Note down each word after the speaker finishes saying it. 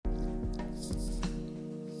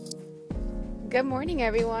Good morning,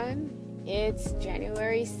 everyone. It's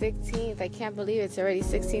January 16th. I can't believe it's already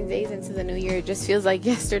 16 days into the new year. It just feels like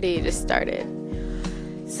yesterday it just started.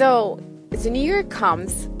 So, as the new year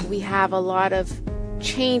comes, we have a lot of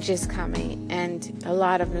changes coming and a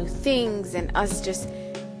lot of new things, and us just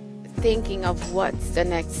thinking of what's the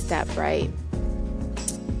next step, right?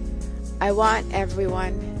 I want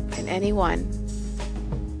everyone and anyone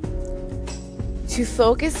to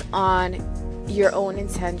focus on your own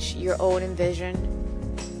intention, your own vision,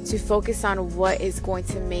 to focus on what is going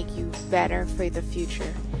to make you better for the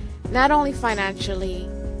future. Not only financially,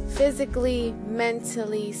 physically,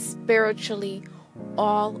 mentally, spiritually,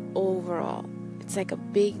 all overall. It's like a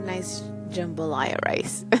big, nice jambalaya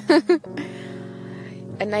rice.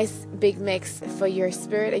 A nice big mix for your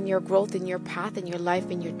spirit and your growth and your path and your life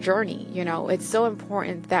and your journey. You know, it's so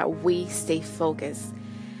important that we stay focused.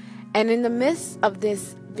 And in the midst of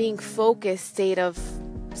this being focused state of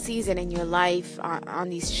season in your life on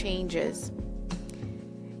these changes,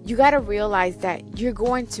 you got to realize that you're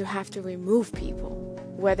going to have to remove people,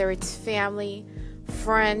 whether it's family,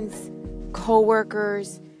 friends,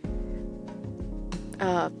 co-workers,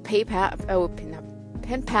 pen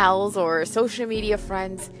pals, or social media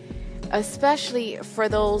friends, especially for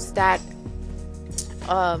those that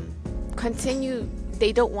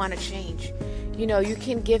they don't want to change. You know, you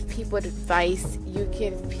can give people advice, you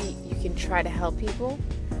can try to help people,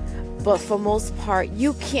 but for most part,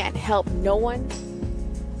 you can't help no one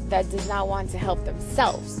that does not want to help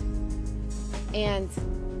themselves. And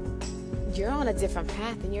you're on a different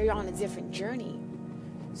path and you're on a different journey.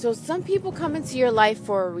 So some people come into your life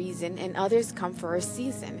for a reason and others come for a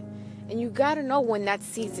season. And you got to know when that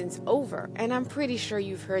season's over. And I'm pretty sure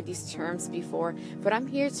you've heard these terms before, but I'm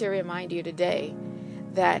here to remind you today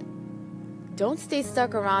that don't stay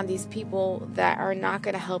stuck around these people that are not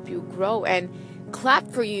going to help you grow, and clap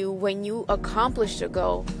for you when you accomplish a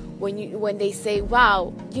goal. When they say,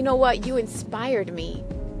 wow, you know what, you inspired me.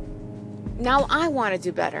 Now I want to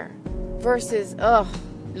do better. Versus, oh,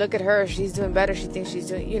 look at her, she's doing better. She thinks she's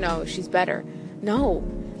doing, she's better. No,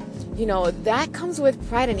 that comes with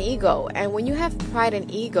pride and ego. And when you have pride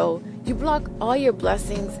and ego, you block all your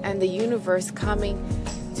blessings and the universe coming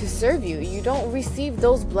to serve you. You don't receive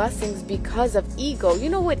those blessings because of ego. You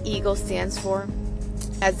know what ego stands for?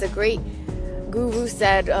 As the great guru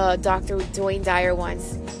said, Dr. Dwayne Dyer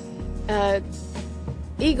once,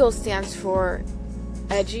 ego stands for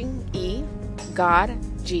edging, E, God,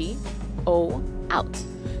 G, O, out.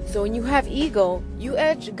 So when you have ego, you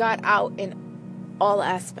edge God out in all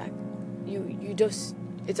aspects. You just,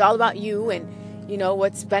 it's all about you and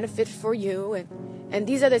what's benefit for you, and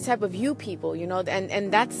these are the type of you people,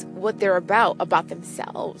 and that's what they're about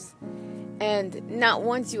themselves. And not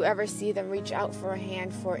once you ever see them reach out for a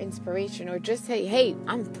hand for inspiration, or just say, hey,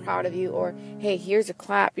 I'm proud of you, or hey, here's a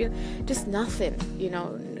clap, just nothing,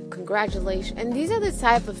 congratulations. And these are the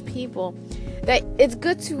type of people that it's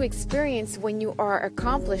good to experience when you are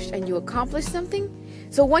accomplished and you accomplish something.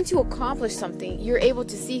 So once you accomplish something, you're able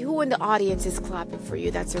to see who in the audience is clapping for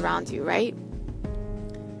you that's around you, right?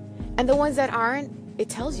 And the ones that aren't, it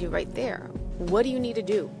tells you right there, what do you need to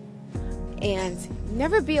do? And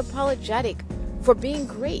never be apologetic for being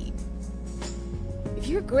great. If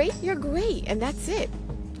you're great, you're great, and that's it.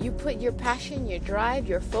 You put your passion, your drive,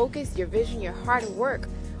 your focus, your vision, your hard work.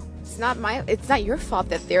 It's not your fault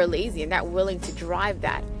that they're lazy and not willing to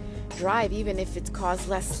drive, even if it's caused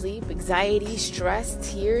less sleep, anxiety, stress,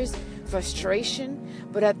 tears, frustration.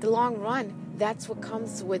 But at the long run, that's what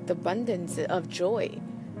comes with abundance of joy.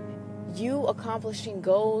 You accomplishing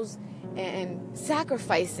goals and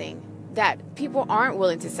sacrificing that people aren't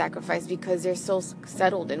willing to sacrifice because they're so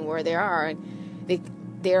settled in where they are, and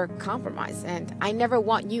they're compromised. And I never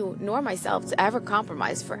want you nor myself to ever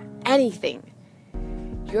compromise for anything.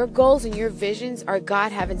 Your goals and your visions are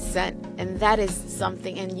God heaven sent, and that is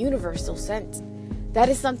something, and universal sent. That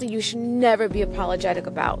is something you should never be apologetic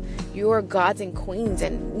about. You are gods and queens,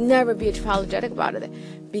 and never be apologetic about it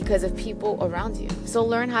because of people around you. So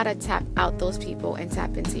learn how to tap out those people and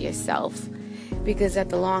tap into yourself, because at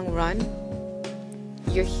the long run,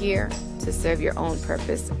 you're here to serve your own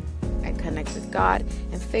purpose and connect with God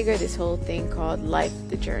and figure this whole thing called life,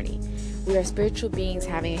 the journey. We are spiritual beings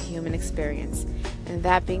having a human experience. And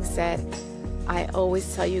that being said, I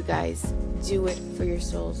always tell you guys, do it for your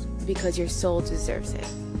souls, because your soul deserves it.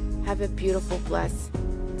 Have a beautiful, blessed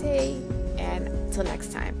day, and till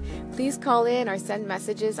next time, please call in or send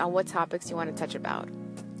messages on what topics you want to touch about.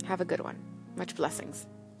 Have a good one. Much blessings.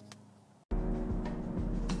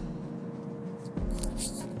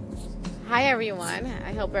 Hi everyone.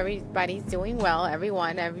 I hope everybody's doing well.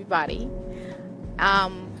 Everybody.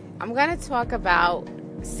 I'm going to talk about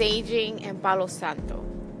saging and Palo Santo.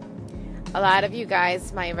 A lot of you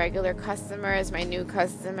guys, my regular customers, my new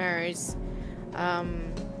customers,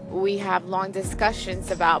 we have long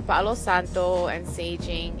discussions about Palo Santo and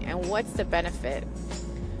saging and what's the benefit.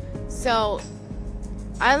 So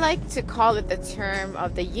I like to call it the term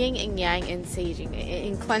of the yin and yang in saging,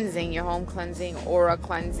 in cleansing, your home cleansing, aura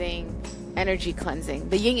cleansing, energy cleansing,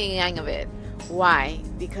 the yin and yang of it. Why?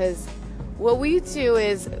 Because what we do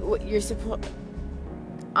is,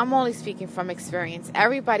 I'm only speaking from experience.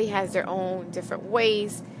 Everybody has their own different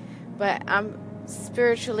ways, but I'm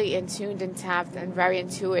spiritually in tuned and tapped and very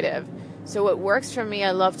intuitive. So what works for me, I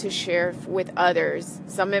love to share with others.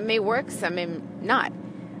 Some it may work, some it not.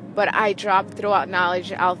 But I throw out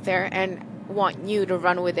knowledge out there and want you to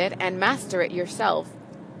run with it and master it yourself.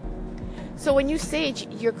 So when you sage,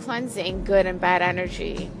 you're cleansing good and bad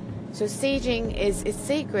energy. So saging is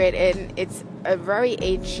sacred, and it's a very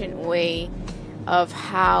ancient way of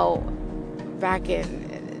how back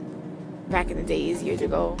in the days, years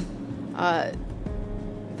ago,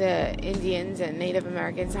 the Indians and Native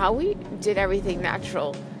Americans, how we did everything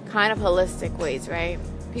natural, kind of holistic ways, right?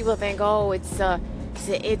 People think, oh, it's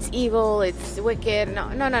evil, it's wicked. No.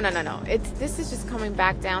 This is just coming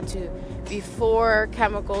back down to before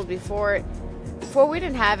chemicals, before we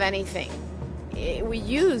didn't have anything. We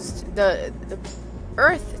used the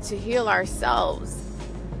earth to heal ourselves,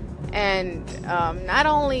 and not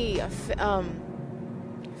only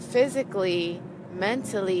physically,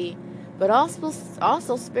 mentally, but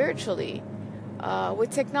also spiritually. With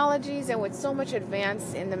technologies and with so much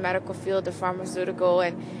advance in the medical field, the pharmaceutical,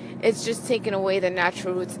 and it's just taken away the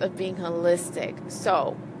natural roots of being holistic.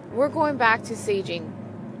 So we're going back to saging.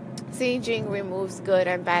 Saging removes good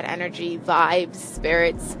and bad energy, vibes,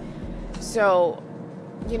 spirits. So,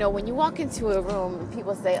 when you walk into a room,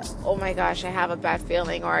 people say, oh my gosh, I have a bad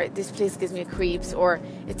feeling, or this place gives me creeps, or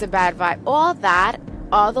it's a bad vibe.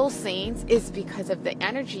 All those things is because of the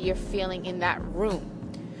energy you're feeling in that room.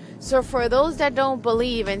 So for those that don't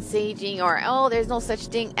believe in saging, or, oh, there's no such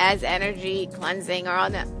thing as energy cleansing, or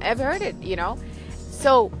all that, I've heard it,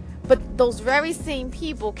 So, but those very same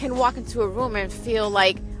people can walk into a room and feel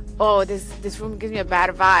like, oh, this room gives me a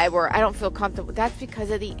bad vibe, or I don't feel comfortable. That's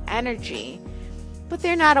because of the energy. But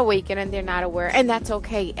they're not awakened and they're not aware, and that's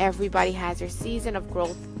okay. Everybody has their season of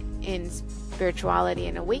growth in spirituality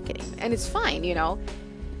and awakening, and it's fine,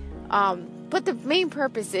 But the main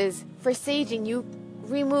purpose is, for saging, you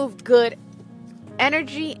remove good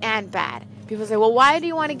energy and bad. People say, well, why do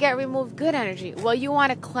you want to remove good energy? Well, you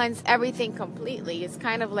want to cleanse everything completely. It's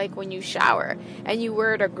kind of like when you shower and you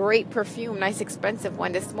wear a great perfume, nice expensive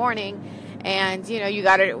one this morning, and you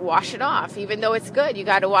got to wash it off. Even though it's good, you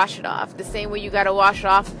got to wash it off. The same way you got to wash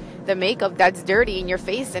off the makeup that's dirty in your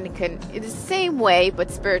face, and it's the same way,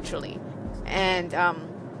 but spiritually. And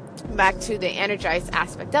back to the energized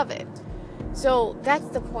aspect of it. So that's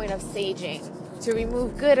the point of saging, to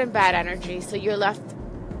remove good and bad energy, so you're left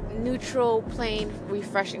neutral, plain,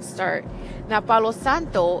 refreshing start. Now, Palo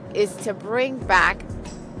Santo is to bring back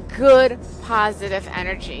good, positive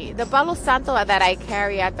energy. The Palo Santo that I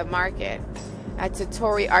carry at the market, at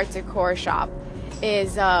Satori Art Decor shop,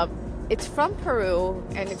 is it's from Peru,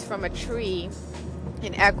 and it's from a tree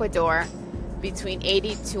in Ecuador between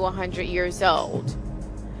 80 to 100 years old.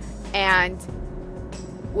 And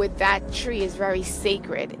with that tree is very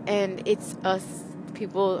sacred, and it's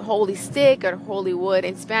holy stick or holy wood.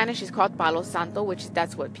 In Spanish, it's called Palo Santo,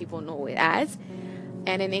 that's what people know it as.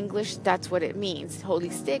 And in English, that's what it means, holy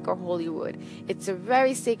stick or holy wood. It's a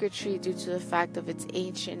very sacred tree due to the fact of it's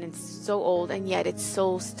ancient and so old, and yet it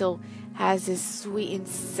still has this sweet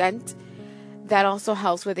scent that also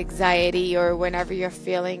helps with anxiety, or whenever you're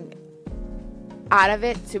feeling out of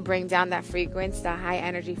it, to bring down that fragrance, the high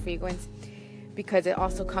energy fragrance, because it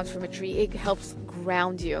also comes from a tree. It helps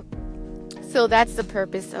ground you. So that's the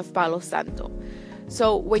purpose of Palo Santo.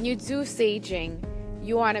 So when you do saging,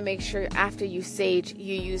 you want to make sure after you sage,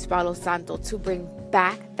 you use Palo Santo to bring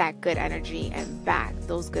back that good energy and back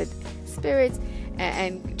those good spirits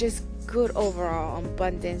and just good overall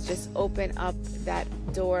abundance. Just open up that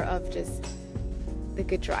door of just the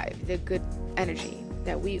good drive, the good energy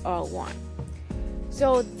that we all want.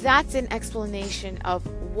 So that's an explanation of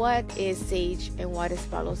what is sage and what is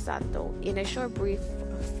Palo Santo in a short, brief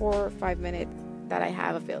 4 or 5 minutes that I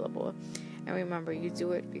have available. And remember, you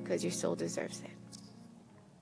do it because your soul deserves it.